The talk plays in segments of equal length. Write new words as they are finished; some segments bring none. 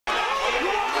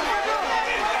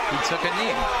took a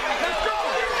knee.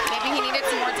 Maybe he needed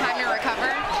some more time to recover.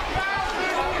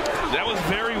 That was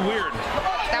very weird.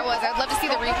 That was. I'd love to see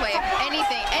the replay. If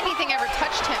anything ever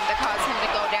touched him to cause him to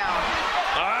go down.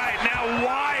 All right, now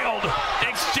wild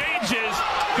exchanges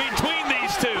between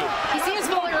these two. He seems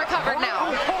fully recovered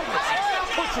now.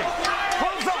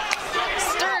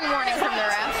 Stern warning from the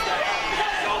ref.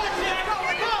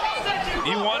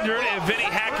 You wondered if Vinny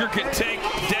Hacker could take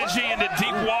Deji into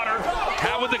deep water.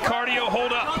 How would the cardio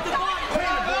hold up?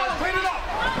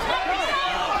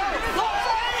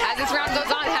 As this round goes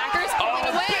on, Hacker's pulling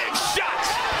away. Big shot!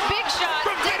 Big shot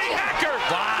From Vinny Hacker!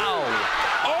 Wow.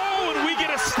 Oh, and we get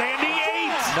a standing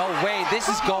 8. No way. This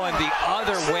is going the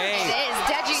other way. It is.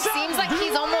 Deji seems like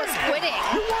he's almost quitting.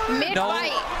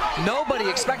 Mid-fight. Nobody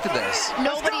expected this.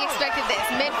 Nobody expected this.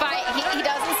 Mid-fight, he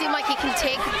doesn't seem like he can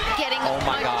take getting Oh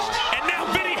my punched. gosh. And now